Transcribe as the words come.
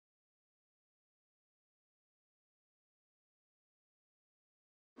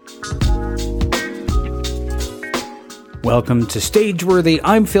Welcome to Stageworthy.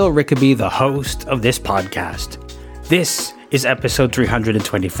 I'm Phil Rickaby, the host of this podcast. This is episode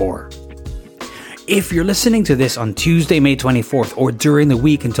 324. If you're listening to this on Tuesday, May 24th, or during the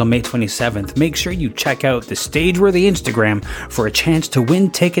week until May 27th, make sure you check out the Stageworthy Instagram for a chance to win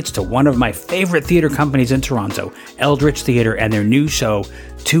tickets to one of my favorite theater companies in Toronto, Eldritch Theatre, and their new show,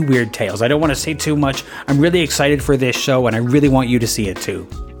 Two Weird Tales. I don't want to say too much. I'm really excited for this show, and I really want you to see it too.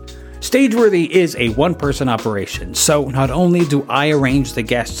 Stageworthy is a one-person operation, so not only do I arrange the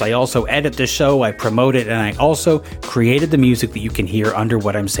guests, I also edit the show, I promote it, and I also created the music that you can hear under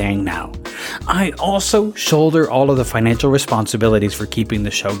what I'm saying now. I also shoulder all of the financial responsibilities for keeping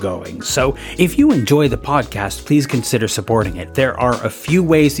the show going, so if you enjoy the podcast, please consider supporting it. There are a few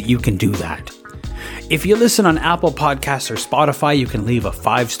ways that you can do that. If you listen on Apple Podcasts or Spotify, you can leave a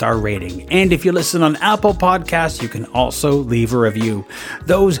 5-star rating. And if you listen on Apple Podcasts, you can also leave a review.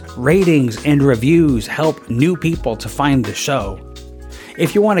 Those ratings and reviews help new people to find the show.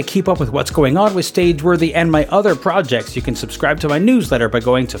 If you want to keep up with what's going on with Stageworthy and my other projects, you can subscribe to my newsletter by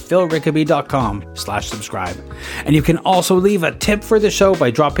going to philrickaby.com/subscribe. And you can also leave a tip for the show by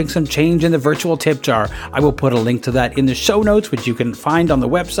dropping some change in the virtual tip jar. I will put a link to that in the show notes, which you can find on the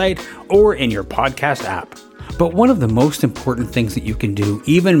website or in your podcast app. But one of the most important things that you can do,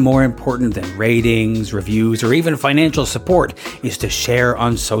 even more important than ratings, reviews, or even financial support, is to share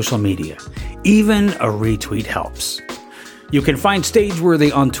on social media. Even a retweet helps. You can find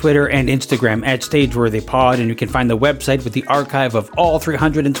Stageworthy on Twitter and Instagram at StageworthyPod, and you can find the website with the archive of all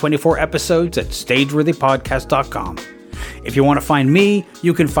 324 episodes at StageworthyPodcast.com. If you want to find me,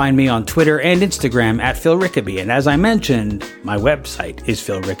 you can find me on Twitter and Instagram at Phil Rickaby, and as I mentioned, my website is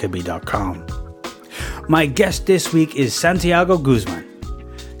philrickaby.com. My guest this week is Santiago Guzman.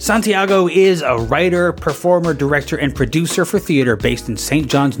 Santiago is a writer, performer, director, and producer for theater based in St.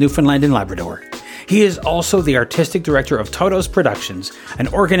 John's, Newfoundland and Labrador. He is also the artistic director of Todos Productions, an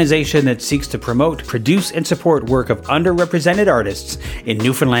organization that seeks to promote, produce, and support work of underrepresented artists in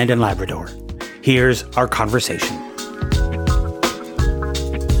Newfoundland and Labrador. Here's our conversation.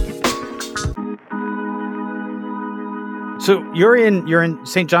 So you're in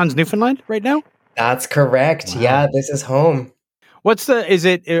St. John's, Newfoundland right now? That's correct. Wow. Yeah, this is home.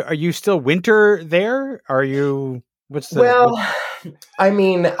 Are you still winter there? I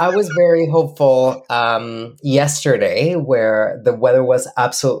mean, I was very hopeful yesterday where the weather was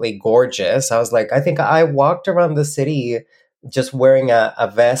absolutely gorgeous. I was like, I think I walked around the city just wearing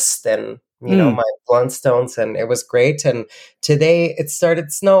a vest and, my Blundstones, and it was great. And today it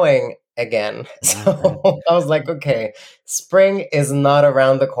started snowing again. So I was like, okay, spring is not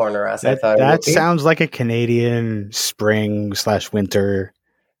around the corner as I thought it would be. That sounds like a Canadian spring/winter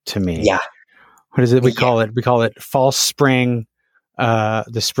to me. Yeah. What is it? We call it false spring,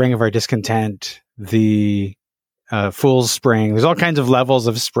 the spring of our discontent, the fool's spring. There's all kinds of levels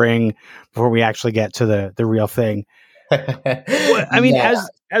of spring before we actually get to the real thing. I mean,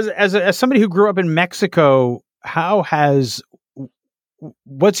 as somebody who grew up in Mexico,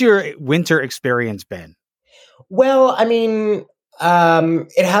 what's your winter experience been? Well, I mean,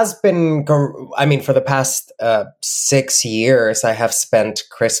 it has been, for the past 6 years, I have spent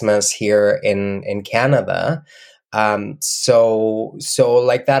Christmas here in Canada. So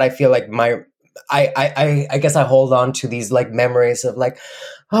like that, I feel like I guess I hold on to these like memories of like,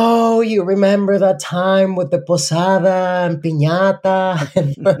 oh, you remember that time with the posada and piñata,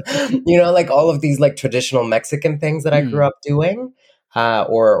 and, like all of these like traditional Mexican things that I grew up doing,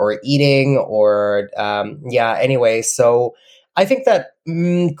 or eating, or anyway, so I think that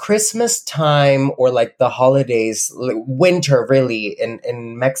Christmas time or like the holidays, winter really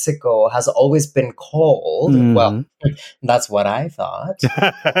in Mexico has always been cold. Well, that's what I thought.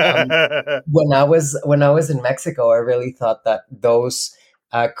 When I was in Mexico, I really thought that those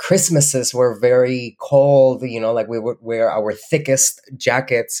Christmases were very cold. Like we would wear our thickest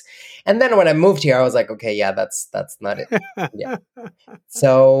jackets. And then when I moved here, I was like, okay, yeah, that's not it. Yeah.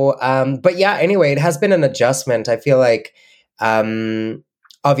 So, but yeah, anyway, it has been an adjustment. I feel like.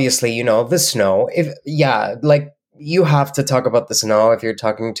 Obviously, the snow, like you have to talk about the snow if you're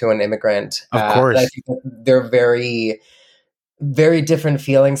talking to an immigrant. Of course. I think they're very, very different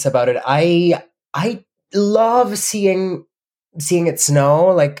feelings about it. I love seeing it snow,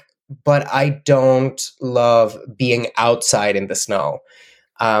 like, but I don't love being outside in the snow.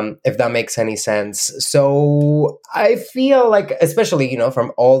 If that makes any sense. So I feel like, especially,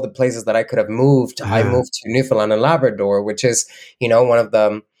 from all the places that I could have moved, I moved to Newfoundland and Labrador, which is, one of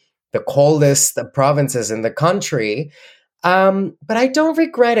the coldest provinces in the country. But I don't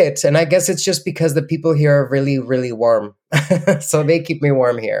regret it. And I guess it's just because the people here are really, really warm. So they keep me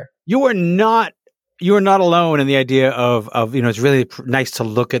warm here. You are not you are not alone in the idea of it's really nice to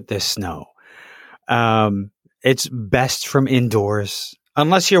look at this snow. It's best from indoors,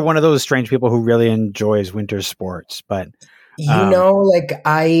 unless you're one of those strange people who really enjoys winter sports. But like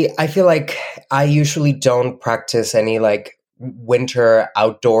I feel like I usually don't practice any like winter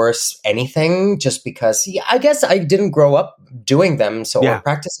outdoors anything, just because I guess I didn't grow up doing them or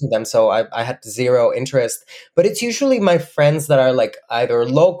practicing them, so I had zero interest. But it's usually my friends that are like either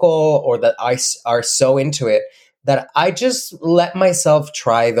local or that are so into it that I just let myself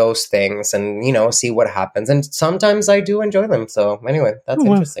try those things and see what happens. And sometimes I do enjoy them. So anyway, that's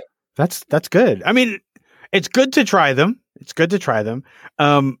interesting. That's good. I mean, it's good to try them. It's good to try them.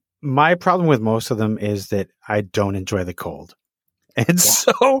 My problem with most of them is that I don't enjoy the cold. And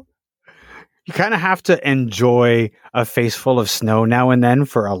so you kind of have to enjoy a face full of snow now and then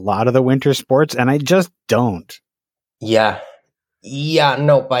for a lot of the winter sports. And I just don't. Yeah. Yeah.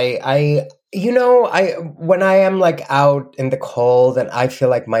 No, when I am like out in the cold and I feel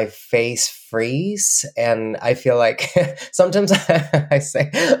like my face freeze, and I feel like sometimes I say,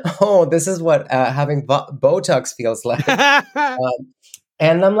 oh, this is what having Botox feels like.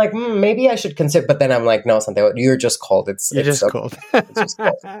 And I'm like, maybe I should consider, but then I'm like, no, Santiago, you're just cold. It's just cold. It's just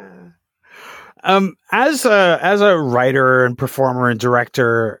cold. As a writer and performer and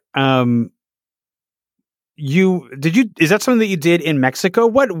director, is that something that you did in Mexico?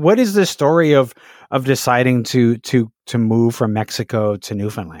 What is the story of deciding to move from Mexico to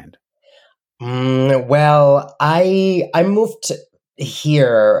Newfoundland? Well, I moved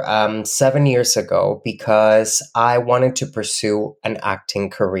here 7 years ago because I wanted to pursue an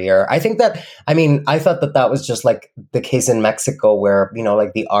acting career. I thought that was just like the case in Mexico, where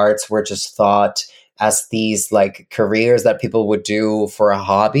like the arts were just thought as these like careers that people would do for a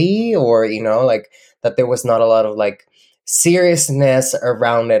hobby, or like that there was not a lot of like seriousness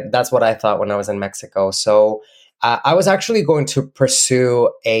around it. That's what I thought when I was in Mexico. So I was actually going to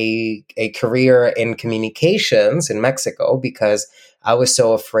pursue a career in communications in Mexico, because I was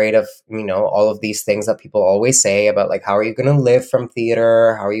so afraid of, all of these things that people always say about like, how are you going to live from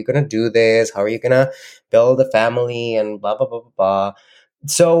theater? How are you going to do this? How are you going to build a family and blah, blah, blah, blah, blah.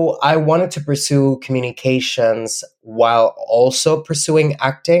 So I wanted to pursue communications while also pursuing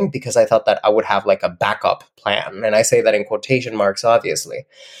acting, because I thought that I would have like a backup plan. And I say that in quotation marks, obviously.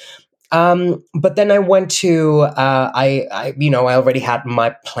 But then I went to, I already had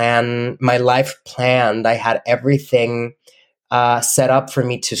my life planned. I had everything set up for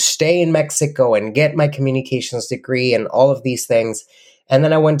me to stay in Mexico and get my communications degree and all of these things. And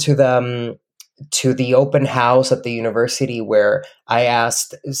then I went to the open house at the university, where I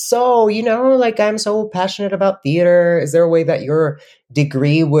asked, so, like, I'm so passionate about theater. Is there a way that your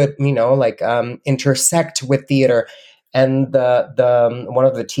degree would, intersect with theater? And the one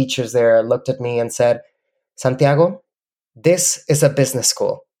of the teachers there looked at me and said, Santiago, this is a business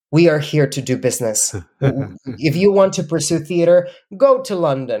school. We are here to do business. If you want to pursue theater, go to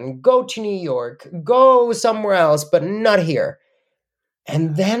London, go to New York, go somewhere else, but not here.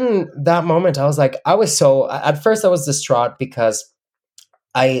 And then that moment, I was like, at first I was distraught because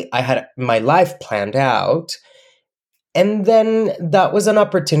I had my life planned out. And then that was an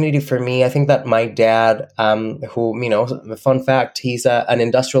opportunity for me. I think that my dad, who, fun fact, he's an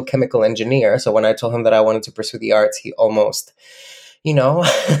industrial chemical engineer. So when I told him that I wanted to pursue the arts, he almost, wanted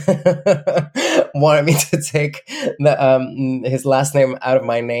me to take his last name out of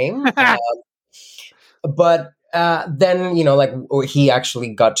my name. But then, he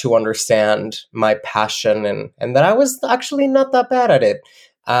actually got to understand my passion and that I was actually not that bad at it.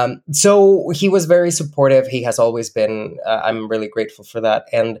 So he was very supportive. He has always been. I'm really grateful for that.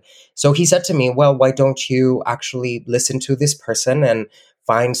 And so he said to me, well, why don't you actually listen to this person and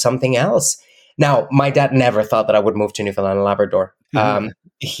find something else? Now, my dad never thought that I would move to Newfoundland and Labrador. Mm-hmm.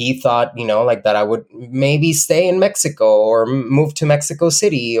 He thought, that I would maybe stay in Mexico or move to Mexico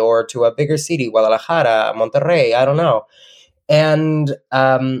City or to a bigger city, Guadalajara, Monterrey, I don't know. And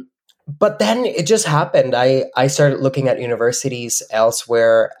but then it just happened. I started looking at universities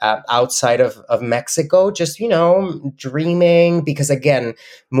elsewhere outside of Mexico, just, dreaming, because again,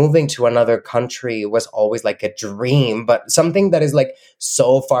 moving to another country was always like a dream, but something that is like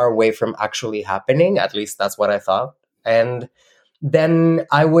so far away from actually happening. At least that's what I thought. And then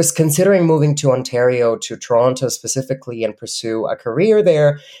I was considering moving to Ontario, to Toronto specifically, and pursue a career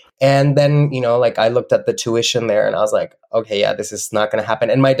there. And then, I looked at the tuition there and I was like, okay, yeah, this is not going to happen.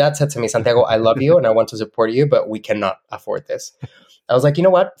 And my dad said to me, Santiago, I love you and I want to support you, but we cannot afford this. I was like, you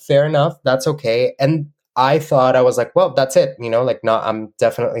know what? Fair enough. That's okay. And I was like, well, that's it. No, I'm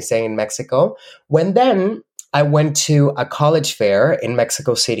definitely staying in Mexico. When then I went to a college fair in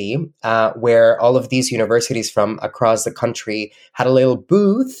Mexico City, where all of these universities from across the country had a little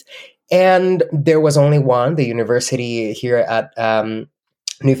booth. And there was only one. The university here at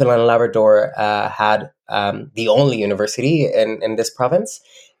Newfoundland and Labrador had the only university in this province,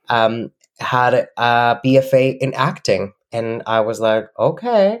 had a BFA in acting. And I was like,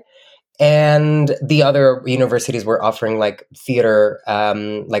 okay. And the other universities were offering like theater,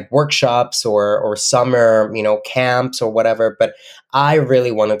 like workshops or summer, camps or whatever. But I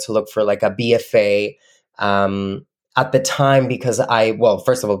really wanted to look for like a BFA at the time because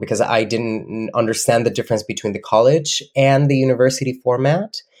first of all, because I didn't understand the difference between the college and the university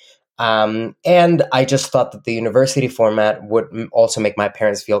format. And I just thought that the university format would also make my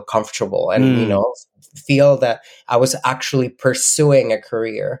parents feel comfortable and, feel that I was actually pursuing a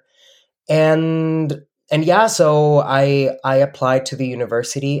career. And yeah, so I applied to the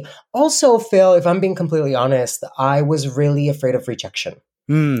university. Also, Phil, if I'm being completely honest, I was really afraid of rejection.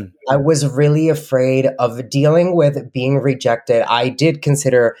 I was really afraid of dealing with being rejected. I did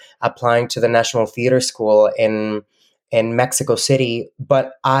consider applying to the National Theatre School in Mexico City,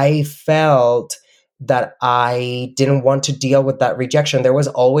 but I felt that I didn't want to deal with that rejection. There was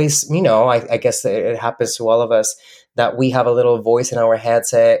always, I guess it happens to all of us, that we have a little voice in our head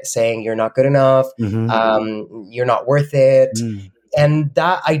saying you're not good enough, you're not worth it. And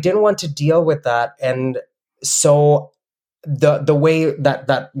that I didn't want to deal with that. And so the way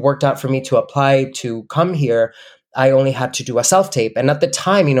that worked out for me to apply to come here, I only had to do a self-tape. And at the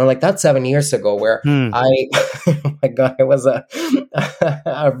time, like that's 7 years ago where oh my God, it was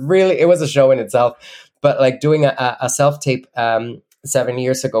it was a show in itself. But like doing a self-tape 7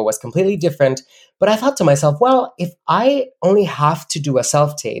 years ago was completely different. But I thought to myself, well, if I only have to do a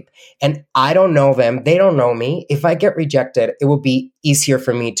self-tape and I don't know them, they don't know me, if I get rejected, it will be easier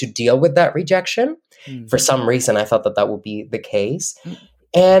for me to deal with that rejection. For some reason, I thought that would be the case.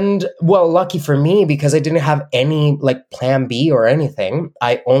 And well, lucky for me, because I didn't have any like plan B or anything,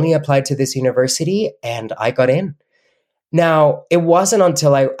 I only applied to this university and I got in. Now, it wasn't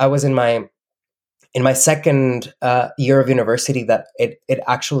until I was in my second year of university that it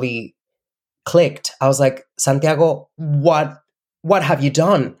actually clicked. I was like, Santiago, what have you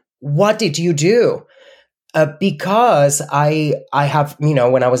done? What did you do? Because I have,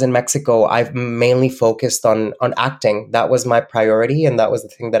 when I was in Mexico, I've mainly focused on acting. That was my priority. And that was the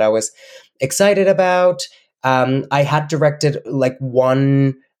thing that I was excited about. I had directed like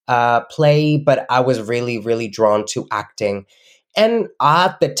one play, but I was really, really drawn to acting. And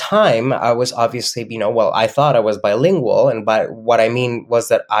at the time, I was obviously, I thought I was bilingual. And by what I mean was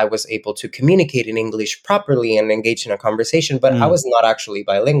that I was able to communicate in English properly and engage in a conversation, but I was not actually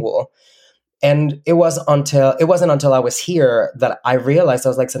bilingual. And it wasn't until I was here that I realized, I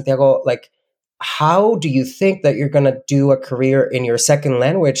was like, Santiago, like, how do you think that you're going to do a career in your second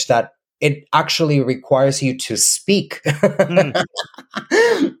language that it actually requires you to speak?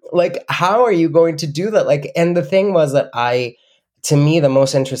 Like, how are you going to do that? Like, and the thing was that to me, the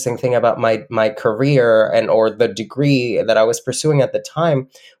most interesting thing about my career or the degree that I was pursuing at the time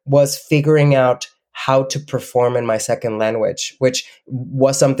was figuring out how to perform in my second language, which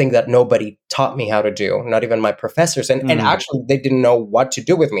was something that nobody taught me how to do, not even my professors. And actually, they didn't know what to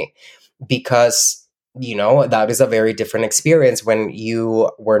do with me because, that is a very different experience when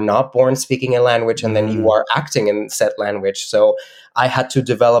you were not born speaking a language and then you are acting in said language. So I had to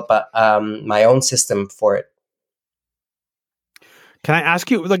develop my own system for it. Can I ask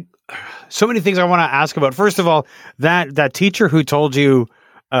you, like, so many things I want to ask about. First of all, that teacher who told you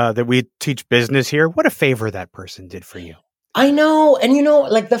that we teach business here, what a favor that person did for you. I know. And,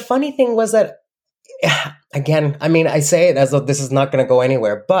 like the funny thing was that, again, I mean, I say it as though this is not going to go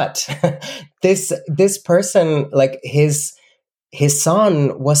anywhere, but this person, like his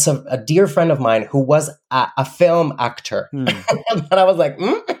son was a dear friend of mine who was a film actor. And I was like,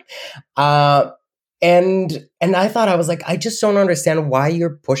 And I thought, I was like, I just don't understand why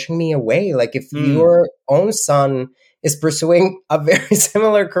you're pushing me away. Like if your own son is pursuing a very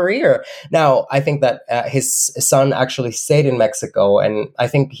similar career. Now, I think that his son actually stayed in Mexico, and I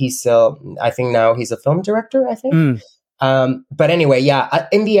think now he's a film director, I think. But anyway, yeah,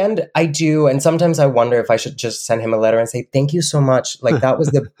 in the end, I do. And sometimes I wonder if I should just send him a letter and say, thank you so much. Like that was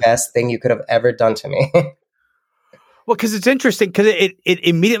the best thing you could have ever done to me. Well, because it's interesting, because it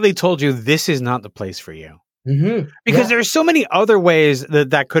immediately told you this is not the place for you. Because there's so many other ways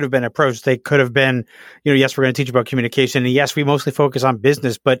that could have been approached. They could have been, yes, we're going to teach about communication. And yes, we mostly focus on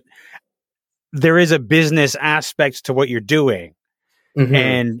business, but there is a business aspect to what you're doing.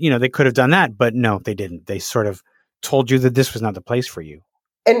 And, they could have done that, but no, they didn't. They sort of told you that this was not the place for you.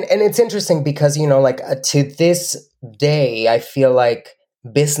 And it's interesting because, you know, like to this day, I feel like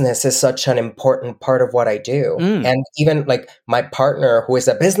business is such an important part of what I do. Mm. And even like my partner, who is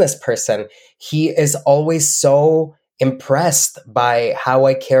a business person, he is always so impressed by how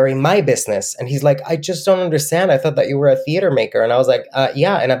I carry my business. And he's like, I just don't understand. I thought that you were a theater maker. And I was like,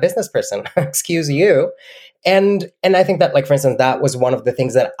 yeah, and a business person. Excuse you. And I think that, like, for instance, that was one of the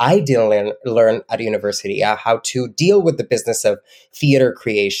things that I didn't learn at university, how to deal with the business of theater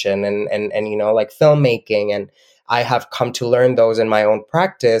creation and you know, like filmmaking. And I have come to learn those in my own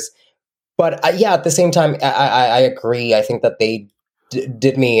practice. But yeah, at the same time, I agree. I think that they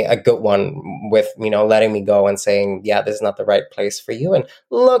did me a good one with, you know, letting me go and saying, yeah, this is not the right place for you. And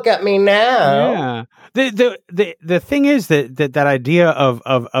look at me now. Yeah. The thing is that idea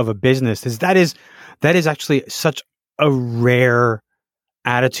of a business that is actually such a rare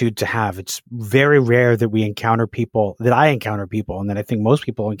attitude to have. It's very rare that we encounter people, that I encounter people, and that I think most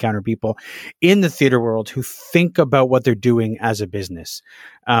people encounter people in the theater world who think about what they're doing as a business.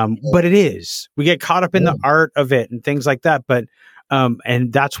 But it is. We get caught up in the art of it and things like that. But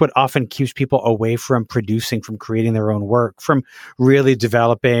and that's what often keeps people away from producing, from creating their own work, from really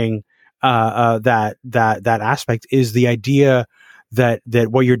developing that aspect, is the idea that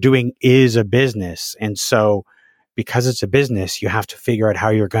what you're doing is a business. And so because it's a business, you have to figure out how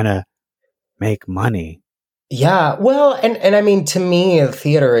you're going to make money. Yeah, well, and I mean, to me,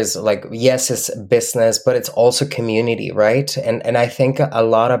 theater is like, yes, it's business, but it's also community, right? And I think a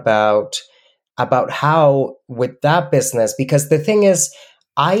lot about how with that business, because the thing is,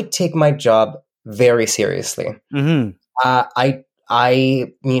 I take my job very seriously. Mm-hmm.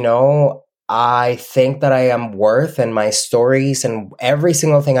 You know, I think that I am worth, and my stories and every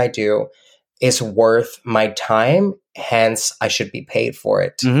single thing I do is worth my time. Hence, I should be paid for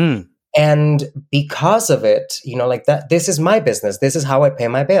it. Mm-hmm. And because of it, you know, like that, this is my business. This is how I pay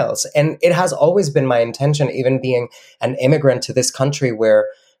my bills. And it has always been my intention, even being an immigrant to this country where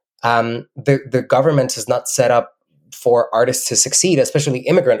the government is not set up for artists to succeed, especially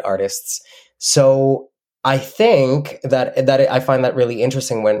immigrant artists. So I think that I find that really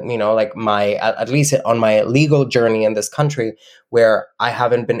interesting when, you know, like at least on my legal journey in this country, where I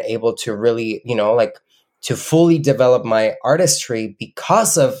haven't been able to really, you know, like to fully develop my artistry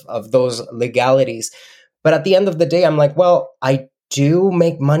because of those legalities. But at the end of the day, I'm like, well, I do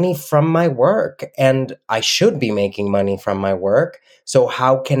make money from my work, and I should be making money from my work. So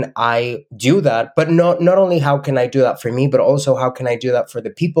how can I do that? But not only how can I do that for me, but also how can I do that for the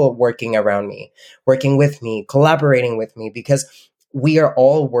people working around me, working with me, collaborating with me, because we are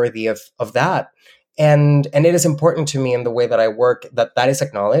all worthy of that. And it is important to me in the way that I work that is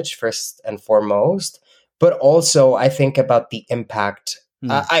acknowledged first and foremost. But also I think about the impact.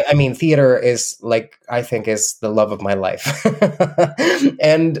 I mean, theater is like, I think, is the love of my life.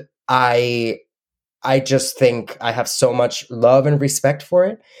 And I just think I have so much love and respect for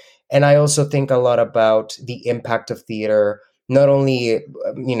it. And I also think a lot about the impact of theater, not only,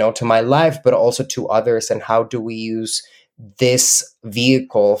 you know, to my life, but also to others. And how do we use this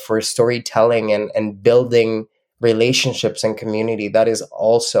vehicle for storytelling and building relationships and community that is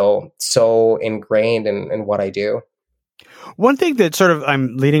also so ingrained in what I do. One thing that sort of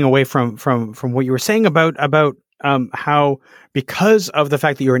I'm leading away from what you were saying about how, because of the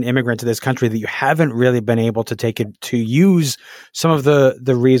fact that you're an immigrant to this country, that you haven't really been able to to use some of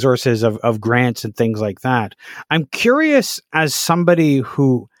the resources of grants and things like that. I'm curious, as somebody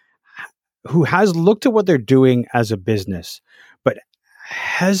who has looked at what they're doing as a business, but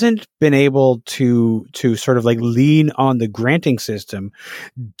hasn't been able to sort of like lean on the granting system.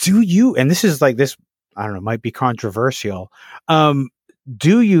 Do you, and this is like this, I don't know, might be controversial.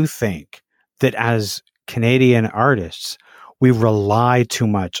 Do you think that as Canadian artists, we rely too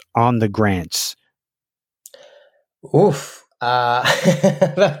much on the grants? Oof.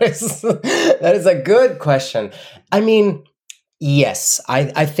 That is a good question. I mean, yes,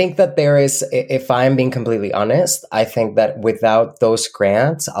 I think that there is, if I'm being completely honest, I think that without those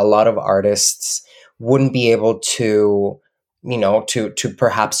grants, a lot of artists wouldn't be able to, you know, to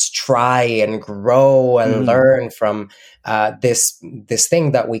perhaps try and grow and learn from this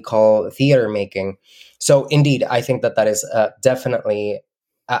thing that we call theater making. So indeed, I think that is definitely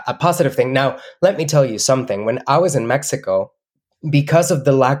a positive thing. Now, let me tell you something. When I was in Mexico, because of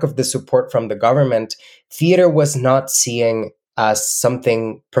the lack of the support from the government, theater was not seen as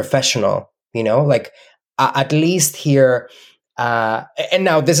something professional, you know, like at least here. And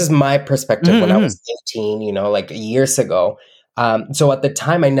now this is my perspective when I was 18, you know, like years ago. So at the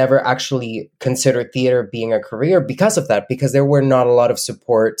time, I never actually considered theater being a career because of that, because there were not a lot of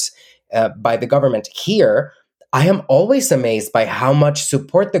support by the government. Here, I am always amazed by how much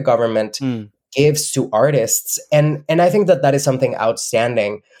support the government gives to artists. And I think that that is something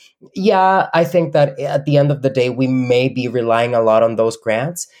outstanding. Yeah, I think that at the end of the day, we may be relying a lot on those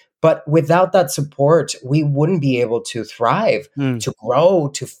grants. But without that support, we wouldn't be able to thrive, to grow,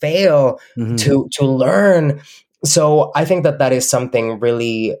 to fail, to learn. So I think that that is something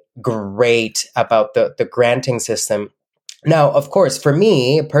really great about the granting system. Now, of course, for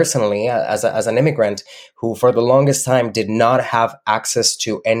me personally, as an immigrant who for the longest time did not have access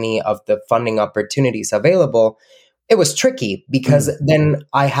to any of the funding opportunities available, it was tricky because then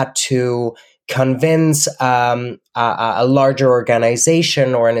I had to convince a larger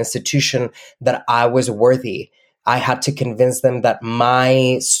organization or an institution that I was worthy. I had to convince them that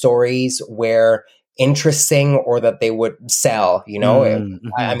my stories were interesting or that they would sell, you know.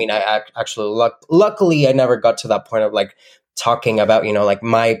 I mean, I actually luckily I never got to that point of like talking about, you know, like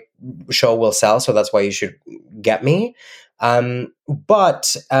my show will sell, so that's why you should get me.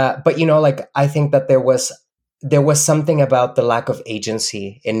 But you know, like I think that there was something about the lack of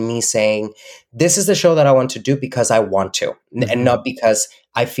agency in me saying, this is the show that I want to do because I want to, and not because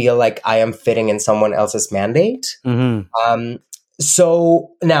I feel like I am fitting in someone else's mandate.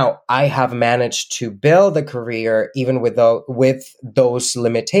 So now I have managed to build a career even with those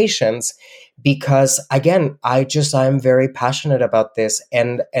limitations, because again, I'm very passionate about this,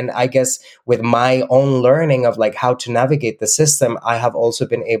 and I guess with my own learning of like how to navigate the system, I have also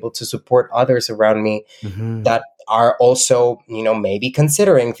been able to support others around me that are also, you know, maybe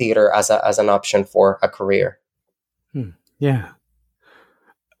considering theater as an option for a career. Yeah.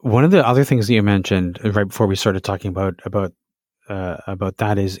 One of the other things that you mentioned right before we started talking about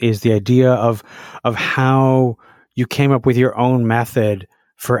that is the idea of how you came up with your own method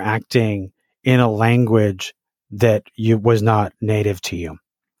for acting in a language that was not native to you.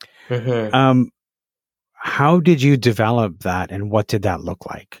 How did you develop that, and what did that look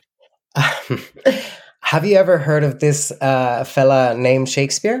like? Have you ever heard of this fella named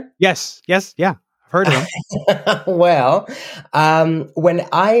Shakespeare? Yes, yeah. Heard of him. Well, when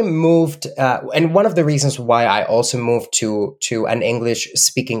I moved, and one of the reasons why I also moved to an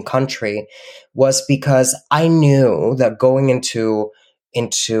English-speaking country was because I knew that going into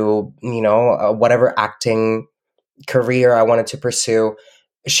you know, whatever acting career I wanted to pursue,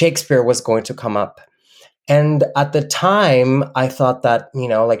 Shakespeare was going to come up. And at the time, I thought that, you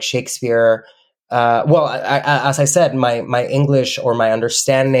know, like Shakespeare. Well, as I said, my English, or my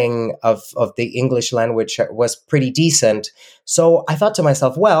understanding of the English language, was pretty decent. So I thought to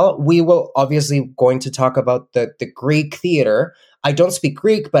myself, well, we will obviously going to talk about the Greek theater. I don't speak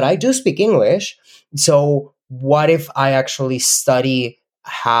Greek, but I do speak English. So what if I actually study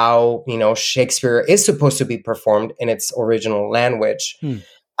how, you know, Shakespeare is supposed to be performed in its original language?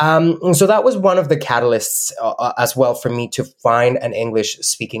 So that was one of the catalysts as well for me to find an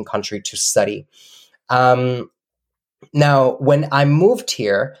English-speaking country to study. Now, when I moved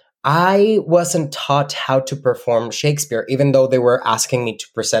here, I wasn't taught how to perform Shakespeare, even though they were asking me to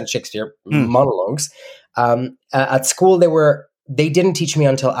present Shakespeare monologues. At school, they didn't teach me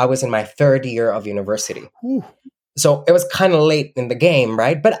until I was in my third year of university. So it was kind of late in the game,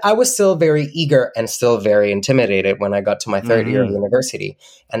 right? But I was still very eager and still very intimidated when I got to my third year of university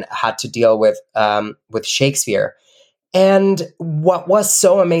and had to deal with Shakespeare. And what was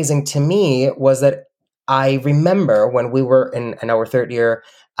so amazing to me was that I remember when we were in our third year,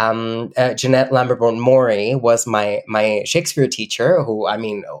 Jeanette Lamberborn-Maury was my Shakespeare teacher, who, I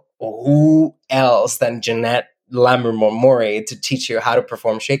mean, who else than Jeanette Lamberborn-Maury to teach you how to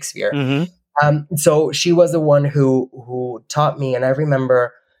perform Shakespeare? So she was the one who taught me. And I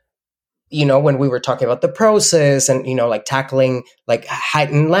remember, you know, when we were talking about the process and, you know, like tackling like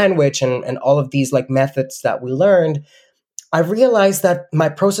heightened language and all of these like methods that we learned, I realized that my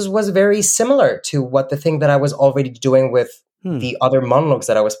process was very similar to what the thing that I was already doing with the other monologues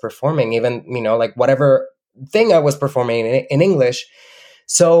that I was performing, even, you know, like whatever thing I was performing in English.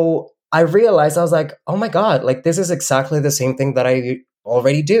 So I realized, I was like, oh my God, like this is exactly the same thing that I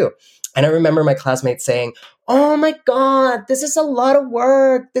already do. And I remember my classmates saying, oh my God, this is a lot of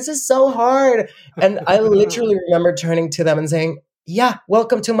work. This is so hard. And I literally remember turning to them and saying, yeah,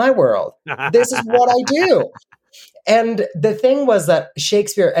 welcome to my world. This is what I do. And the thing was that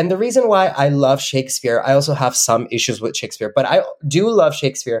Shakespeare, and the reason why I love Shakespeare, I also have some issues with Shakespeare, but I do love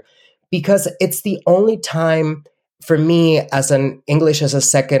Shakespeare because it's the only time for me as an English as a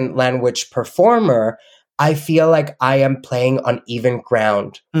second language performer, I feel like I am playing on even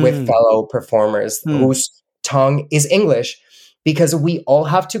ground with fellow performers whose tongue is English, because we all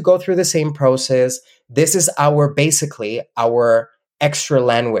have to go through the same process. This is basically our extra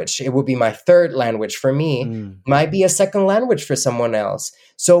language. It would be my third language for me, might be a second language for someone else.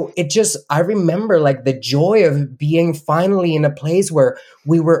 So I remember like the joy of being finally in a place where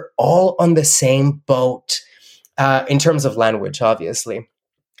we were all on the same boat in terms of language, obviously.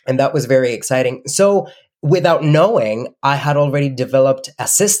 And that was very exciting. So without knowing, I had already developed a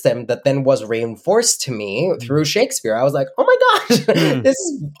system that then was reinforced to me through Shakespeare. I was like, oh my gosh, this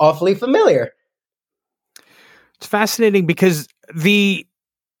is awfully familiar. It's fascinating because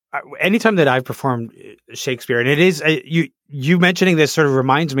anytime that I've performed Shakespeare, and it is you mentioning this sort of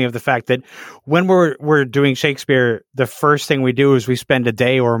reminds me of the fact that when we're doing Shakespeare, the first thing we do is we spend a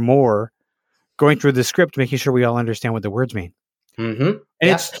day or more going through the script, making sure we all understand what the words mean. Mm-hmm.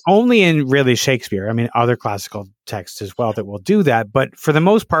 And it's only in really Shakespeare. I mean, other classical texts as well that will do that. But for the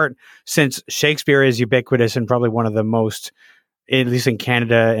most part, since Shakespeare is ubiquitous and probably one of the most, at least in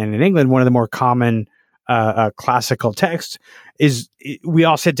Canada and in England, one of the more common classical texts, is we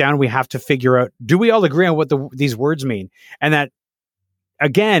all sit down and we have to figure out, do we all agree on what these words mean? And that,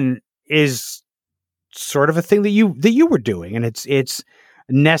 again, is sort of a thing that you were doing. And it's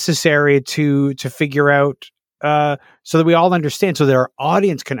necessary to figure out so that we all understand, so that our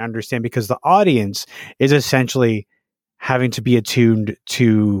audience can understand, because the audience is essentially having to be attuned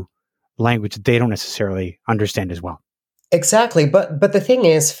to language that they don't necessarily understand as well. Exactly. But the thing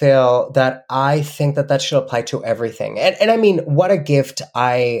is, Phil, that I think that should apply to everything. And I mean, what a gift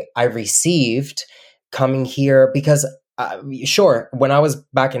I received coming here, because sure, when I was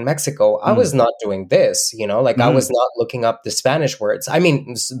back in Mexico, I was not doing this, like I was not looking up the Spanish words. I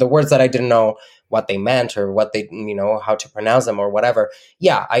mean, the words that I didn't know what they meant or what they, how to pronounce them or whatever.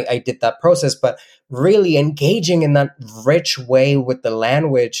 Yeah, I did that process, but really engaging in that rich way with the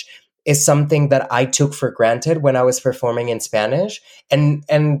language is something that I took for granted when I was performing in Spanish. And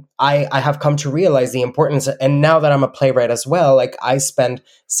I have come to realize the importance. And now that I'm a playwright as well, like I spend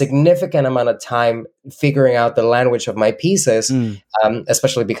significant amount of time figuring out the language of my pieces,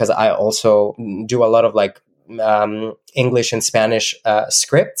 especially because I also do a lot of like English and Spanish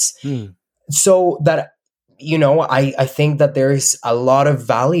scripts. So that, I think that there is a lot of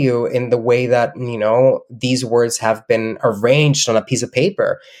value in the way that, these words have been arranged on a piece of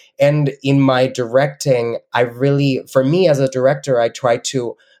paper. And in my directing, for me as a director,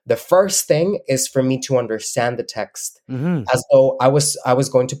 the first thing is for me to understand the text as though I was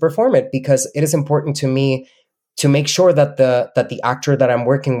going to perform it, because it is important to me to make sure that the actor that I'm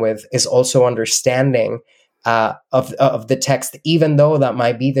working with is also understanding of the text, even though that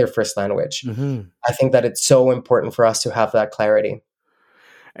might be their first language. I think that it's so important for us to have that clarity.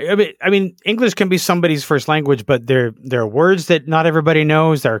 I mean, English can be somebody's first language, but there are words that not everybody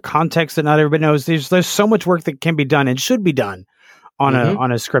knows. There are contexts that not everybody knows. There's so much work that can be done and should be done on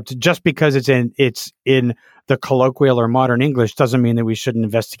a script. Just because it's in the colloquial or modern English doesn't mean that we shouldn't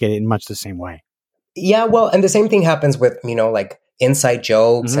investigate it in much the same way. Yeah, well, and the same thing happens with, like inside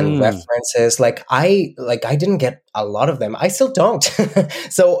jokes and references. Like I didn't get a lot of them. I still don't.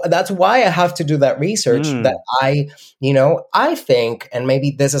 So that's why I have to do that research that I think, and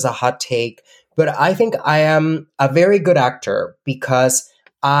maybe this is a hot take, but I think I am a very good actor because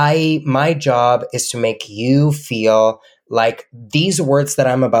my job is to make you feel like these words that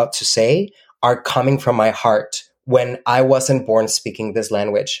I'm about to say are coming from my heart when I wasn't born speaking this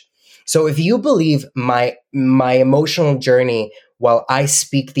language. So if you believe my emotional journey while I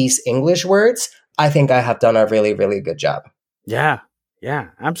speak these English words, I think I have done a really, really good job. Yeah,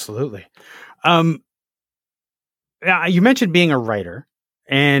 absolutely. You mentioned being a writer,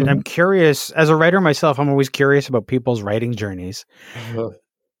 and I'm curious, as a writer myself, I'm always curious about people's writing journeys.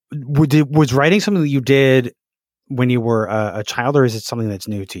 Was writing something that you did when you were a child, or is it something that's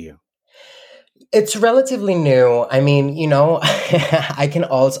new to you? It's relatively new. I mean, I can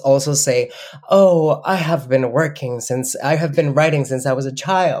also say, I have been writing since I was a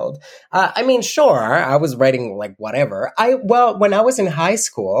child. I mean, sure, I was writing like whatever. When I was in high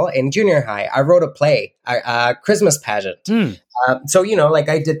school, in junior high, I wrote a play, a Christmas pageant. So, like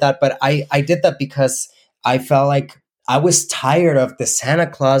I did that, but I did that because I felt like I was tired of the Santa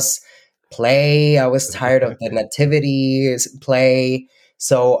Claus play. I was tired of the Nativity play.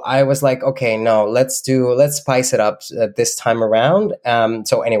 So I was like, okay, no, let's spice it up this time around.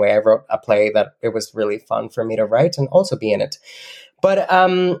 So anyway, I wrote a play that it was really fun for me to write and also be in it. But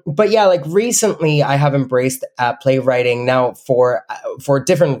yeah, like recently I have embraced playwriting now for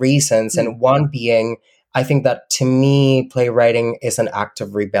different reasons. And one being, I think that to me, playwriting is an act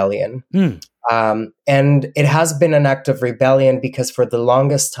of rebellion. And it has been an act of rebellion because for the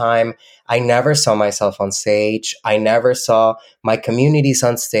longest time, I never saw myself on stage. I never saw my communities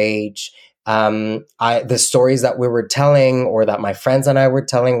on stage. The stories that we were telling or that my friends and I were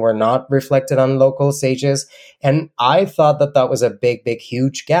telling were not reflected on local stages. And I thought that that was a big, big,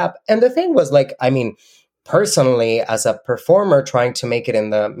 huge gap. And the thing was, like, I mean, personally, as a performer trying to make it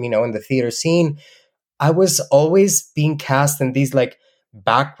in the, in the theater scene, I was always being cast in these like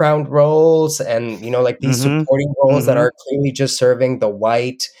background roles and, like these supporting roles that are clearly just serving the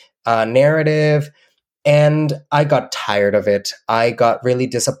white narrative. And I got tired of it. I got really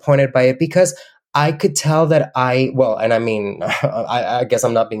disappointed by it because I could tell that and I mean, I guess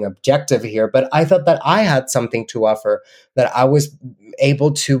I'm not being objective here, but I thought that I had something to offer, that I was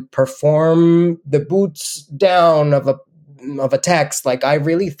able to perform the boots down of a text. Like, I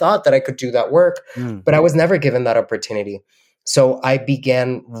really thought that I could do that work, but I was never given that opportunity. So I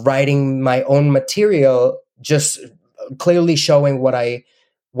began writing my own material, just clearly showing what I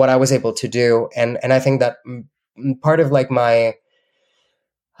was able to do. And I think that part of like my,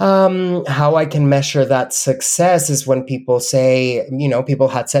 how I can measure that success is when people say, people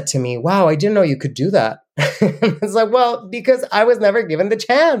had said to me, wow, I didn't know you could do that. It's like, well, because I was never given the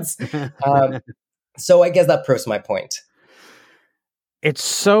chance. So I guess that proves my point. It's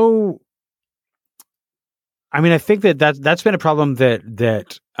so, I mean, I think that's been a problem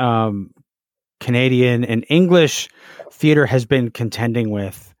that Canadian and English theater has been contending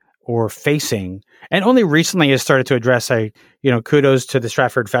with or facing, and only recently has started to address. Kudos to the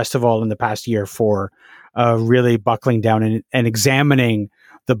Stratford Festival in the past year for really buckling down and examining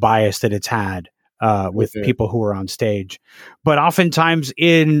the bias that it's had with people who are on stage. But oftentimes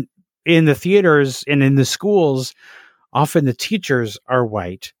in the theaters and in the schools, often the teachers are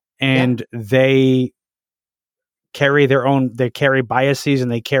white, and they carry biases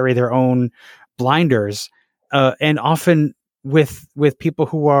and they carry their own blinders, and often with people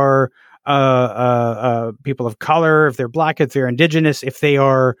who are people of color, if they're Black, if they're Indigenous, if they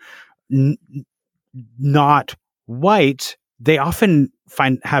are not white, they often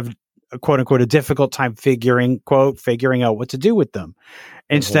have a quote unquote a difficult time figuring out what to do with them.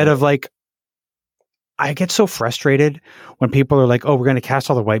 Instead of like, I get so frustrated when people are like, oh, we're going to cast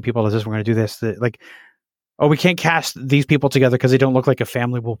all the white people as this, we're going to do this. Like, oh, we can't cast these people together because they don't look like a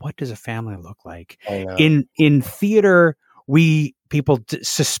family. Well, what does a family look like? In theater, people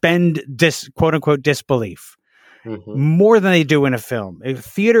suspend quote unquote disbelief more than they do in a film.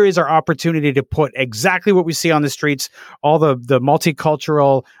 Theater is our opportunity to put exactly what we see on the streets, all the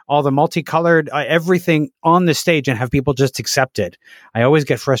multicultural, all the multicolored, everything on the stage, and have people just accept it. I always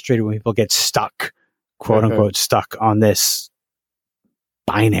get frustrated when people get stuck, quote unquote, stuck on this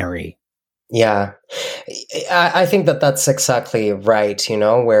binary. Yeah, I think that that's exactly right,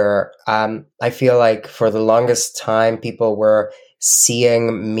 where I feel like for the longest time, people were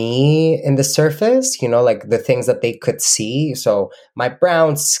seeing me in the surface, like the things that they could see. So my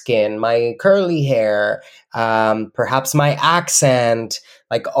brown skin, my curly hair, perhaps my accent,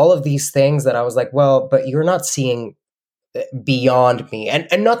 like all of these things that I was like, well, but you're not seeing beyond me.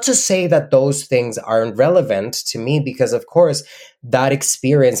 And not to say that those things aren't relevant to me, because of course that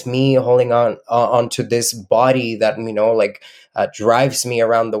experience, me holding on to this body that, drives me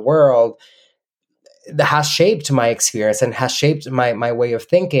around the world, that has shaped my experience and has shaped my way of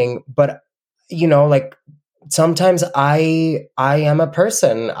thinking. But, like sometimes I am a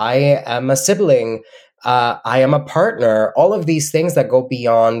person, I am a sibling, I am a partner, all of these things that go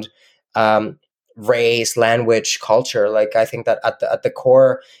beyond, race, language, culture. Like, I think that at the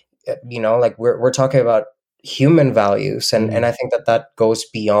core, like we're talking about human values, and I think that goes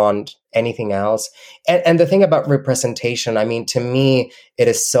beyond anything else. And the thing about representation, I mean, to me, it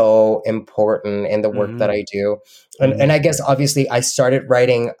is so important in the work that I do. And I guess obviously I started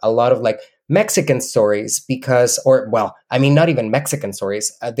writing a lot of like Mexican stories not even Mexican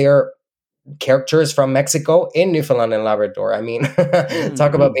stories. They're characters from Mexico in Newfoundland and Labrador. I mean,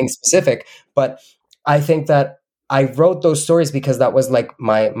 talk about being specific. But I think that I wrote those stories because that was like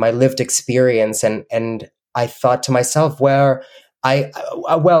my lived experience. And I thought to myself, I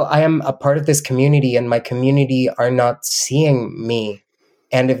am a part of this community, and my community are not seeing me.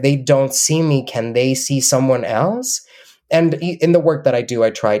 And if they don't see me, can they see someone else? And in the work that I do,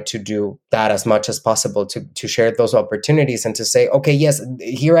 I try to do that as much as possible to share those opportunities and to say, okay, yes,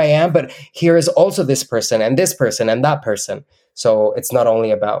 here I am, but here is also this person and that person. So it's not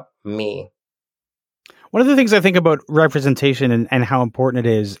only about me. One of the things I think about representation and how important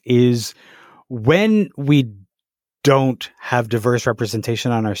it is when we don't have diverse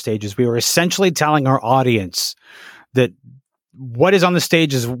representation on our stages, we are essentially telling our audience that what is on the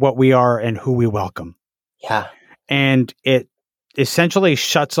stage is what we are and who we welcome. Yeah. And it essentially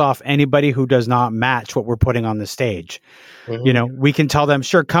shuts off anybody who does not match what we're putting on the stage. We can tell them,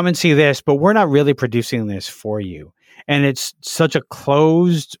 sure, come and see this, but we're not really producing this for you. And it's such a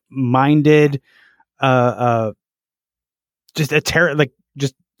closed minded, just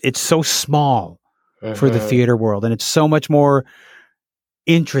it's so small for the theater world. And it's so much more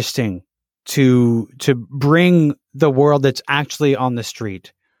interesting to bring the world that's actually on the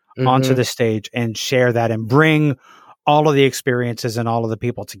street onto the stage and share that and bring all of the experiences and all of the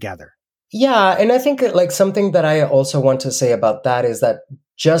people together. Yeah. And I think like something that I also want to say about that is that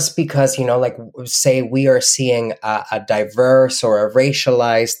just because, like say we are seeing a diverse or a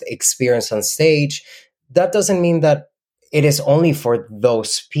racialized experience on stage, that doesn't mean that it is only for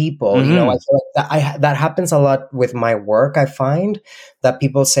those people. I feel like that happens a lot with my work. I find that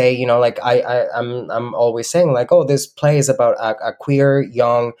people say, like I'm always saying like, oh, this play is about a queer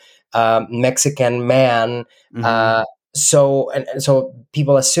young Mexican man. So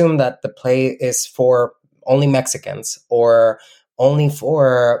people assume that the play is for only Mexicans or only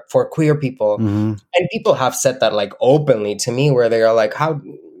for queer people. And people have said that like openly to me, where they are like,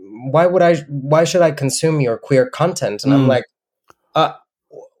 why should I consume your queer content? And I'm like,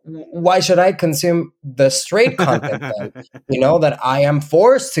 why should I consume the straight content then? That I am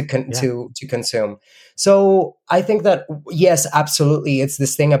forced to consume. So I think that yes, absolutely, it's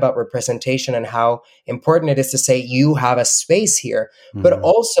this thing about representation and how important it is to say you have a space here. But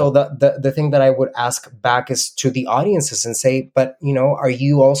also the thing that I would ask back is to the audiences and say, but are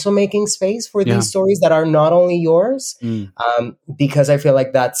you also making space for these stories that are not only yours? Because I feel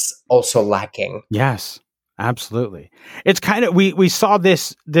like that's also lacking. Yes. Absolutely. It's kind of, we saw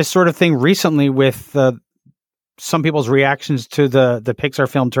this sort of thing recently with some people's reactions to the Pixar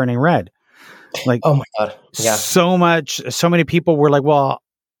film Turning Red. Like, oh my God. Yeah. So many people were like, well,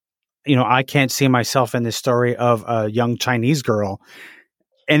 I can't see myself in this story of a young Chinese girl.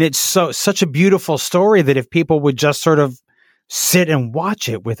 And it's such a beautiful story that if people would just sort of sit and watch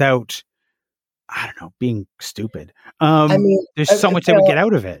it without, I don't know, being stupid. There's so much they would get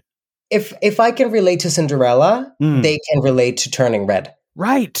out of it. If I can relate to Cinderella, they can relate to Turning Red.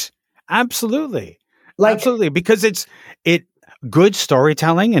 Right. Absolutely. Absolutely. Because it's good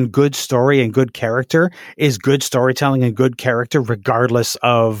storytelling and good story and good character is good storytelling and good character, regardless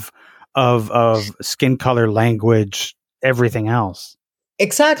of skin color, language, everything else.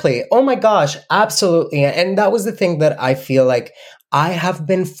 Exactly. Oh my gosh. Absolutely. And that was the thing that I feel like I have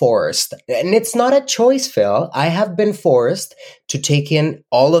been forced, and it's not a choice, Phil. I have been forced to take in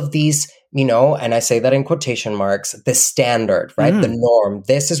all of these, and I say that in quotation marks, the standard, right? The norm.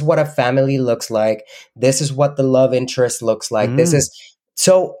 This is what a family looks like. This is what the love interest looks like.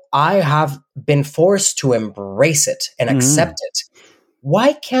 So I have been forced to embrace it and accept it.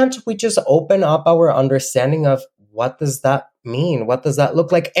 Why can't we just open up our understanding of what does that mean? What does that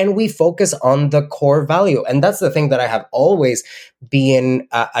look like? And we focus on the core value. And that's the thing that I have always been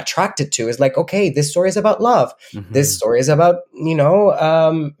attracted to is like, okay, this story is about love. This story is about,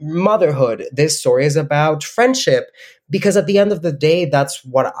 motherhood. This story is about friendship. Because at the end of the day, that's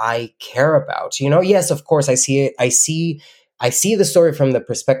what I care about. Yes, of course, I see it. I see the story from the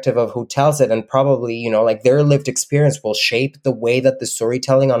perspective of who tells it, and probably, like their lived experience will shape the way that the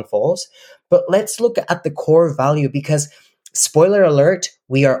storytelling unfolds. But let's look at the core value because, spoiler alert,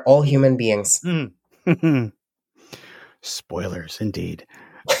 we are all human beings. Spoilers, indeed.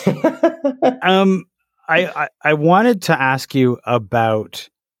 I wanted to ask you about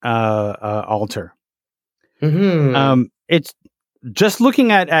Alter. It's just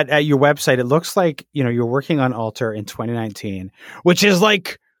looking at your website, it looks like you're working on Alter in 2019, which is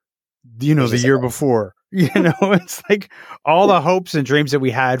like the year before. It's like all the hopes and dreams that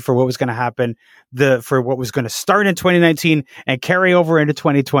we had for what was going to happen, for what was going to start in 2019 and carry over into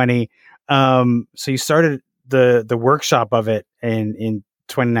 2020. So you started the workshop of it in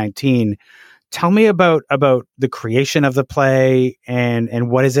 2019. Tell me about the creation of the play and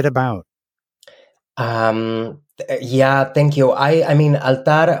what is it about? Yeah, thank you. I mean,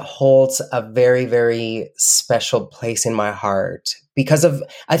 Altar holds a very, very special place in my heart because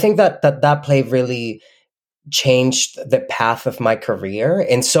I think that play really changed the path of my career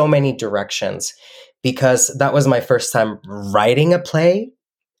in so many directions, because that was my first time writing a play.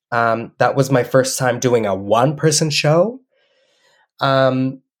 That was my first time doing a one-person show.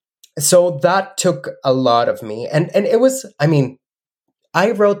 So that took a lot of me. And it was,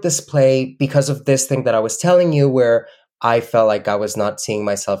 I wrote this play because of this thing that I was telling you, where I felt like I was not seeing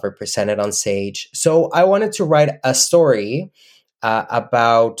myself represented on stage. So I wanted to write a story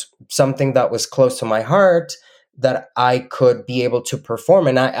about something that was close to my heart that I could be able to perform.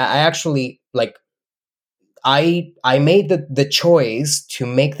 And I actually, I made the choice to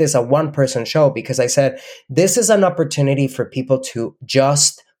make this a one-person show because I said this is an opportunity for people to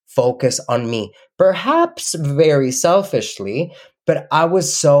just focus on me, perhaps very selfishly, but I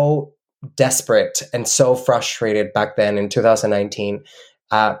was so desperate and so frustrated back then in 2019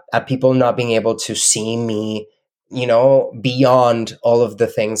 at people not being able to see me, beyond all of the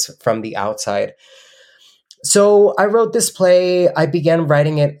things from the outside. So I wrote this play. I began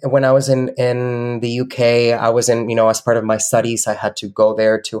writing it when I was in the UK. I was as part of my studies, I had to go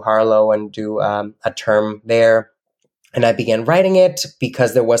there to Harlow and do a term there. And I began writing it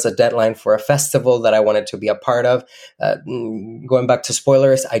because there was a deadline for a festival that I wanted to be a part of. Going back to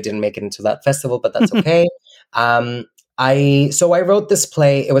spoilers, I didn't make it into that festival, but that's okay. So I wrote this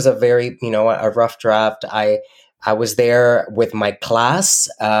play. It was a very, a rough draft. I was there with my class,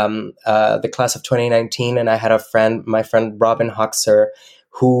 the class of 2019, and I had my friend Robin Huxer,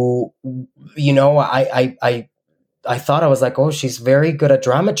 who, I thought, I was like, oh, she's very good at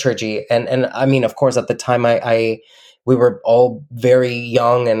dramaturgy. And I mean, of course, at the time we were all very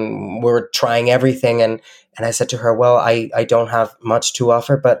young and we were trying everything. And I said to her, well, I don't have much to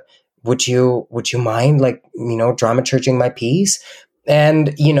offer, but would you mind dramaturging my piece? And,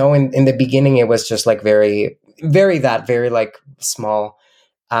 in the beginning, it was just like very like small.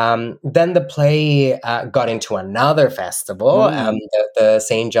 Then the play got into another festival, the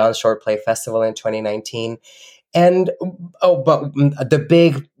St. John's Short Play Festival in 2019. And, but the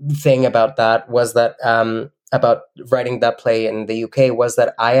big thing about that was that, about writing that play in the UK was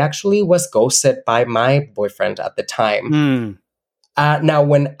that I actually was ghosted by my boyfriend at the time. Now,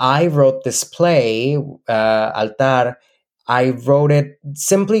 when I wrote this play, Altar, I wrote it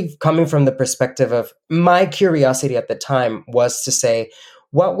simply coming from the perspective of my curiosity at the time was to say,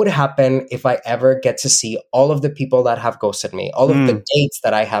 what would happen if I ever get to see all of the people that have ghosted me, all of the dates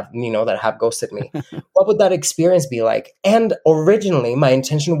that I have, that have ghosted me? What would that experience be like? And originally, my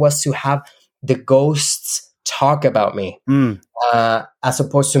intention was to have the ghosts talk about me as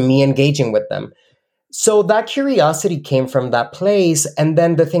opposed to me engaging with them. So that curiosity came from that place. And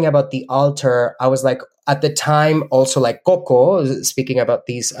then the thing about the altar, I was like, at the time, also like Coco, speaking about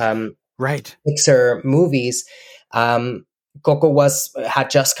these Pixar movies, Coco had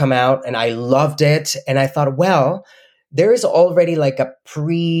just come out and I loved it. And I thought, well, there is already like a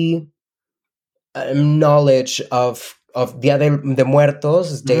knowledge of Dia de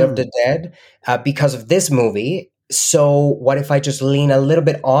Muertos, Day of the Dead, because of this movie. So what if I just lean a little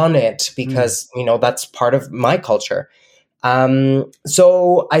bit on it because, that's part of my culture.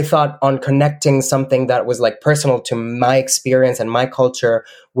 So I thought on connecting something that was like personal to my experience and my culture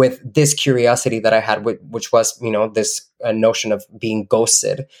with this curiosity that I had, which was, this notion of being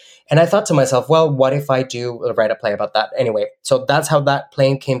ghosted. And I thought to myself, well, what if I do write a play about that? Anyway, so that's how that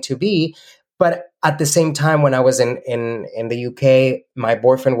play came to be. But at the same time, when I was in the UK, my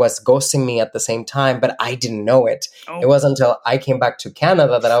boyfriend was ghosting me at the same time, but I didn't know it. Oh. It wasn't until I came back to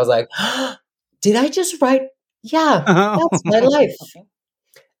Canada that I was like, did I just write? Yeah, that's my life.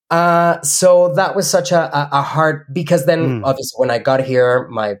 So that was such a hard, because then obviously when I got here,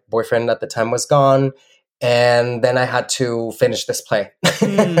 my boyfriend at the time was gone. And then I had to finish this play.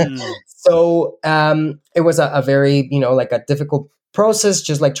 So it was a very, like a difficult process,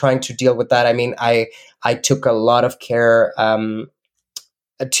 just like trying to deal with that. I mean, I took a lot of care to,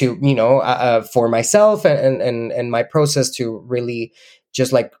 for myself and my process to really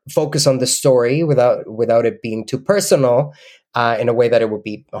just like focus on the story without it being too personal in a way that it would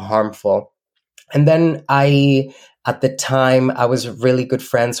be harmful. And then at the time, I was really good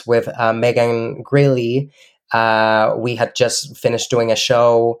friends with Megan Greeley. We had just finished doing a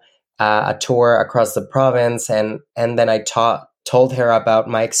show, a tour across the province. And then I told her about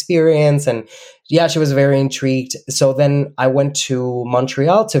my experience. And yeah, she was very intrigued. So then I went to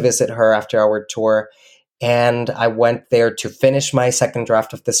Montreal to visit her after our tour. And I went there to finish my second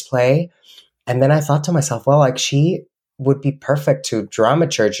draft of this play. And then I thought to myself, well, like she would be perfect to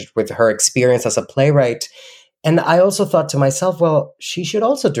dramaturge with her experience as a playwright. And I also thought to myself, well, she should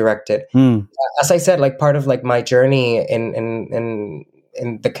also direct it. As I said, like part of like my journey in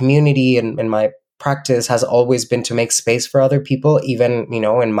the community and in my practice has always been to make space for other people, even,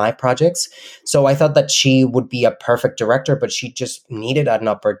 in my projects. So I thought that she would be a perfect director, but she just needed an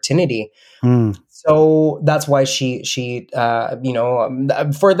opportunity. So that's why she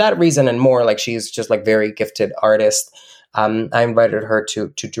for that reason and more, like she's just like very gifted artist. I invited her to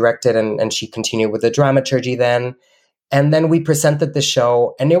direct it and she continued with the dramaturgy then. And then we presented the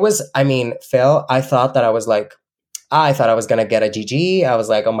show and it was, I mean, Phil, I thought I was going to get a GG. I was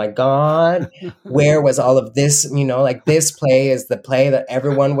like, oh my God, where was all of this? Like this play is the play that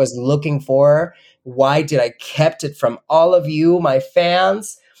everyone was looking for Why did I kept it from all of you, my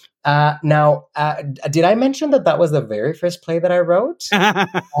fans? Now, did I mention that that was the very first play that I wrote?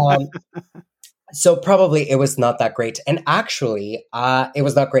 Um, so probably it was not that great. And actually, it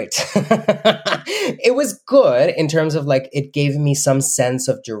was not great. It was good in terms of like, it gave me some sense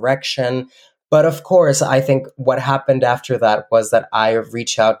of direction. But of course, I think what happened after that was that I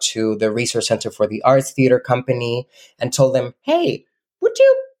reached out to the Research Center for the Arts Theater Company and told them, hey, would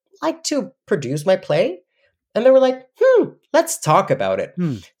you like to produce my play? And they were like, let's talk about it.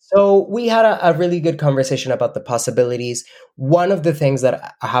 So we had a really good conversation about the possibilities. One of the things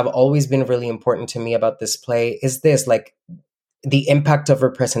that have always been really important to me about this play is this, like the impact of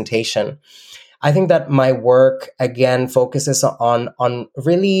representation. I think that my work, again, focuses on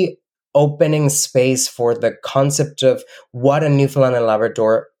really opening space for the concept of what a Newfoundland and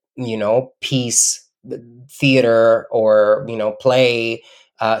Labrador, piece, theater, or, play,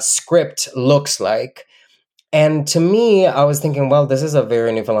 script looks like. And to me, I was thinking, well, this is a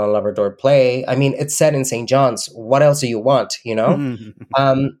very Newfoundland and Labrador play. I mean, it's set in St. John's. What else do you want?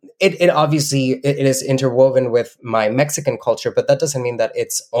 It obviously it is interwoven with my Mexican culture, but that doesn't mean that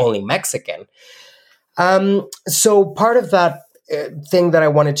it's only Mexican. So part of that thing that I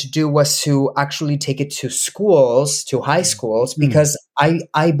wanted to do was to actually take it to schools, to high schools, because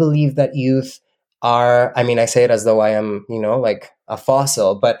I believe that youth are. I mean, I say it as though I am, like a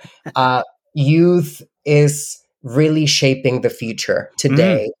fossil, but youth is really shaping the future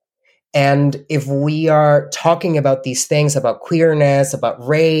today. And if we are talking about these things, about queerness, about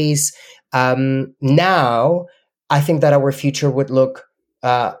race, now, I think that our future would look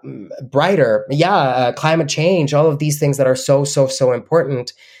brighter. Climate change, all of these things that are so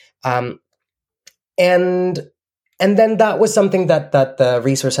important. And then that was something that the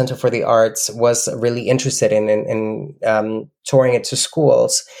Resource Center for the Arts was really interested in touring it to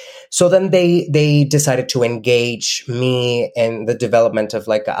schools. So then they decided to engage me in the development of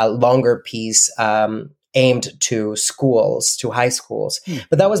like a longer piece aimed to schools, to high schools.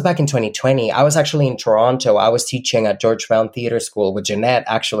 But that was back in 2020. I was actually in Toronto. I was teaching at Georgetown Theatre School with Jeanette,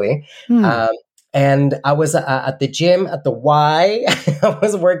 actually. And I was at the gym at the Y. I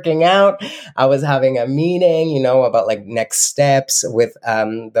was working out. I was having a meeting, about like next steps with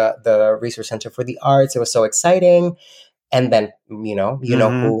the Research Center for the Arts. It was so exciting. And then,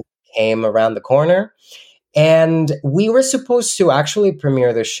 who came around the corner. And we were supposed to actually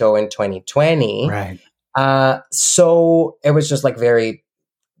premiere the show in 2020. Right. So it was just like very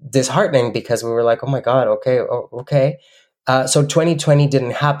disheartening because we were like, oh my God, okay. So 2020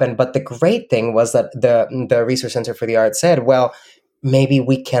 didn't happen. But the great thing was that the Research Center for the Arts said, well, maybe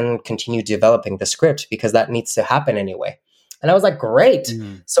we can continue developing the script because that needs to happen anyway. And I was like, great.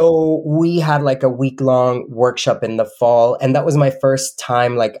 So we had like a week-long workshop in the fall. And that was my first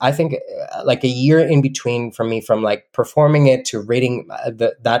time, like, I think like a year in between from me from like performing it to reading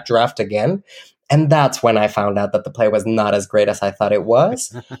that draft again. And that's when I found out that the play was not as great as I thought it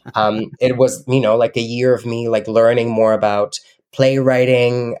was. It was, like a year of me like learning more about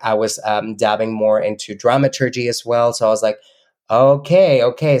playwriting. I was dabbing more into dramaturgy as well. So I was like,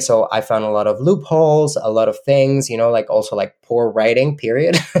 okay. So I found a lot of loopholes, a lot of things, like also like poor writing,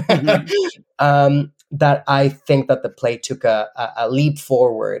 period. That I think that the play took a leap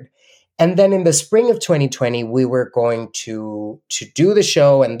forward. And then in the spring of 2020, we were going to do the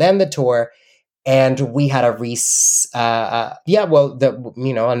show and then the tour. And we had another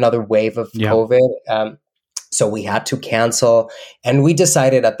wave of COVID. So we had to cancel. And we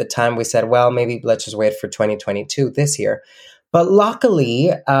decided at the time, we said, well, maybe let's just wait for 2022 this year. But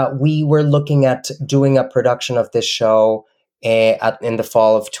luckily, we were looking at doing a production of this show in the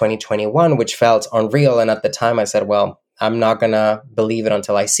fall of 2021, which felt unreal. And at the time I said, well, I'm not going to believe it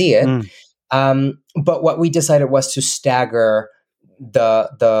until I see it. But what we decided was to stagger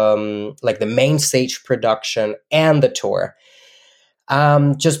the main stage production and the tour.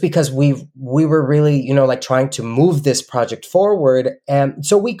 Just because we were really, trying to move this project forward. And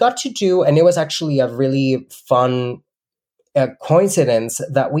so we got to do, and it was actually a really fun coincidence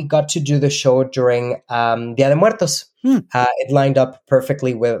that we got to do the show during Dia de Muertos. It lined up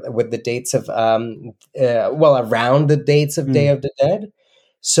perfectly with the dates of, around the dates of Day of the Dead.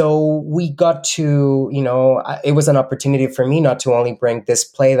 So we got to, it was an opportunity for me not to only bring this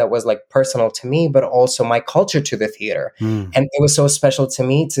play that was like personal to me, but also my culture to the theater. And it was so special to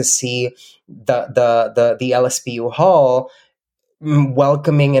me to see the LSPU hall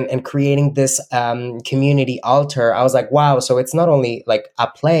welcoming and creating this community altar. I was like, wow. So it's not only like a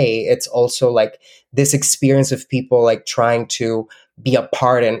play, it's also like this experience of people like trying to be a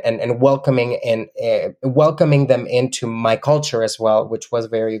part and welcoming welcoming them into my culture as well, which was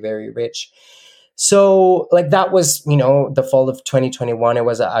very, very rich. So like that was, the fall of 2021. It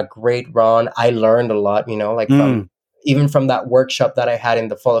was a great run. I learned a lot, like from that workshop that I had in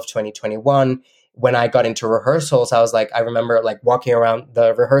the fall of 2021. When I got into rehearsals, I remember like walking around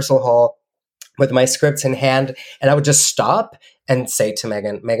the rehearsal hall with my scripts in hand, and I would just stop and say to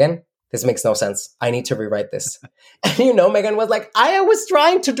Megan, this makes no sense. I need to rewrite this. And Megan was like, I was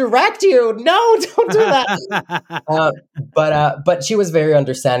trying to direct you. No, don't do that. But she was very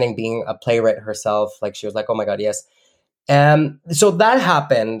understanding, being a playwright herself. Like she was like, oh my God, yes. So that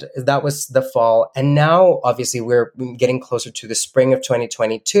happened. That was the fall. And now obviously we're getting closer to the spring of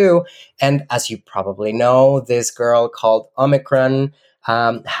 2022. And as you probably know, this girl called Omicron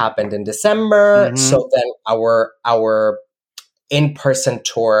happened in December. Mm-hmm. So then our in-person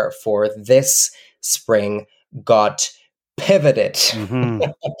tour for this spring got pivoted.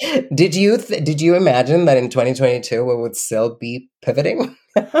 Mm-hmm. Did you imagine that in 2022 we would still be pivoting?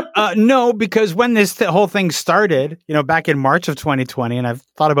 No, because when this whole thing started, back in March of 2020, and I've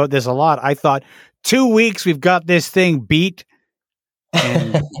thought about this a lot, I thought 2 weeks, we've got this thing beat.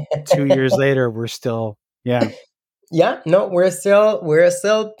 And 2 years later, we're still, Yeah, no, we're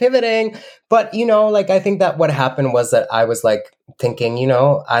still pivoting. But, I think that what happened was that I was like thinking,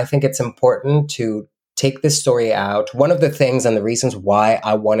 I think it's important to take this story out. One of the things and the reasons why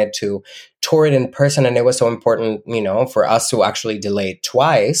I wanted to tour it in person, and it was so important, for us to actually delay it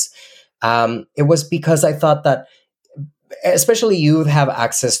twice, it was because I thought that especially youth have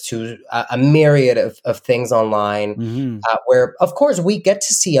access to a myriad of things online, mm-hmm. Where, of course, we get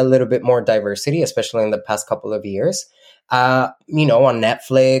to see a little bit more diversity, especially in the past couple of years, on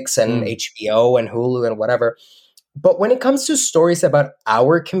Netflix and HBO and Hulu and whatever. But when it comes to stories about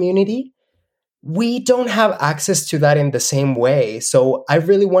our community, we don't have access to that in the same way. So I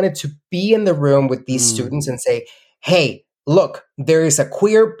really wanted to be in the room with these students and say, hey, look, there is a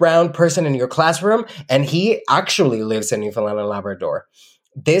queer brown person in your classroom, and he actually lives in Newfoundland and Labrador.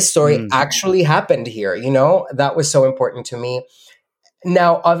 This story actually happened here. That was so important to me.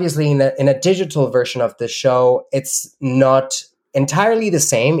 Now, obviously, in a digital version of the show, it's not entirely the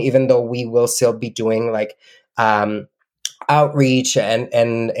same, even though we will still be doing like outreach and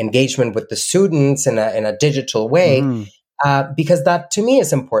engagement with the students in a digital way, because that to me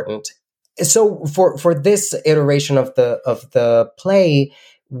is important. So for this iteration of the play,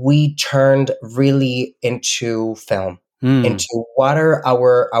 we turned really into film, into what are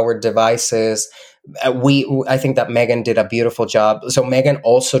our devices. I think that Megan did a beautiful job. So Megan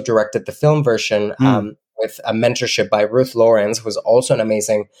also directed the film version with a mentorship by Ruth Lawrence, who's also an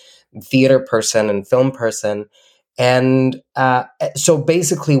amazing theater person and film person. And so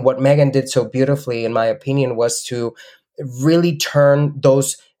basically what Megan did so beautifully, in my opinion, was to really turn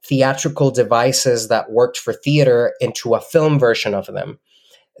those theatrical devices that worked for theater into a film version of them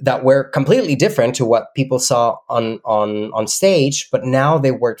that were completely different to what people saw on stage, but now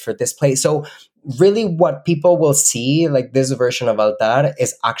they worked for this play. So really what people will see, like this version of Altar,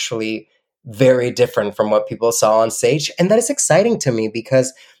 is actually very different from what people saw on stage. And that is exciting to me,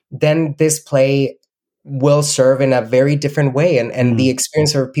 because then this play will serve in a very different way. And the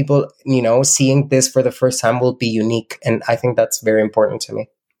experience of people, seeing this for the first time will be unique. And I think that's very important to me.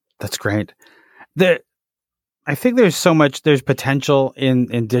 That's great. I think there's potential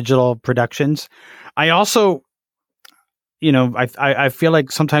in digital productions. I also, I feel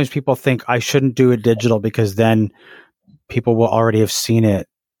like sometimes people think I shouldn't do it digital because then people will already have seen it.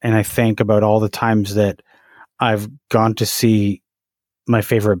 And I think about all the times that I've gone to see my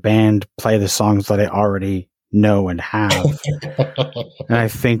favorite band play the songs that I already know and have. And I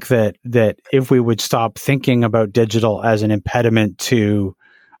think that if we would stop thinking about digital as an impediment to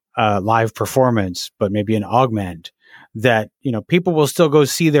live performance, but maybe an augment, that people will still go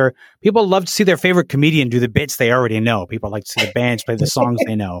see people love to see their favorite comedian do the bits they already know. People like to see the bands play the songs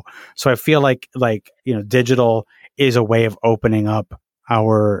they know. So I feel like digital is a way of opening up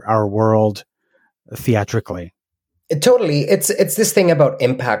our world theatrically. Totally. It's this thing about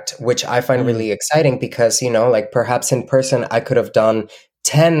impact, which I find really exciting, because, perhaps in person I could have done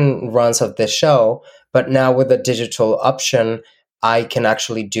 10 runs of this show, but now with a digital option, I can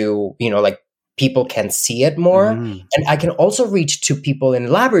actually do, people can see it more. And I can also reach to people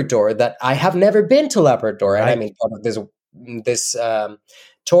in Labrador that I have never been to Labrador. Right. And I mean, part of this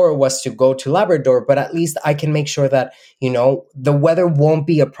tour was to go to Labrador, but at least I can make sure that, the weather won't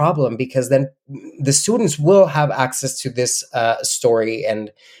be a problem, because then the students will have access to this story.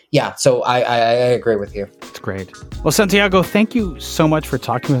 And yeah, so I agree with you. That's great. Well, Santiago, thank you so much for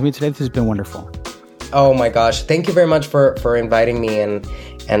talking with me today. This has been wonderful. Oh my gosh. Thank you very much for inviting me and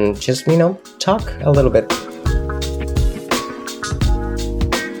just, talk a little bit.